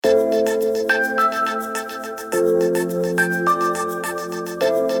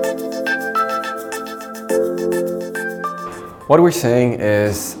What we're seeing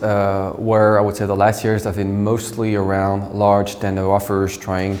is where I would say the last years have been mostly around large tender offers,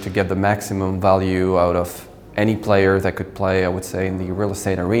 trying to get the maximum value out of any player that could play, I would say, in the real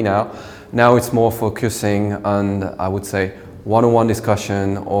estate arena. Now it's more focusing on, I would say, one-on-one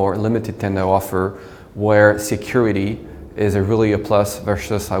discussion or limited tender offer where security is really a plus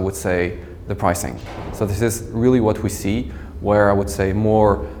versus, I would say, the pricing. So this is really what we see, where I would say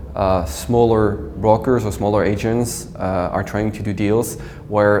more smaller brokers or smaller agents are trying to do deals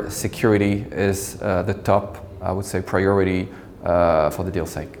where security is the top, I would say, priority for the deal's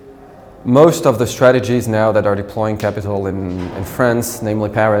sake. Most of the strategies now that are deploying capital in France, namely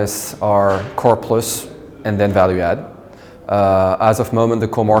Paris, are core plus and then value add. As of moment, the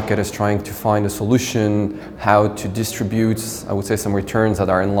core market is trying to find a solution how to distribute, I would say, some returns that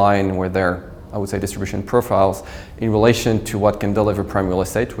are in line with their, I would say, distribution profiles in relation to what can deliver prime real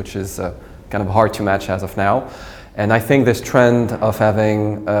estate, which is kind of hard to match as of now. And I think this trend of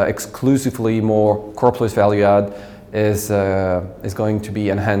having exclusively more core plus value add is going to be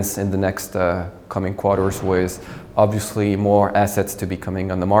enhanced in the next coming quarters, with obviously more assets to be coming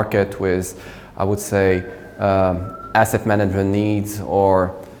on the market with, I would say, asset management needs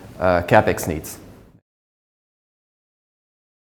or CapEx needs.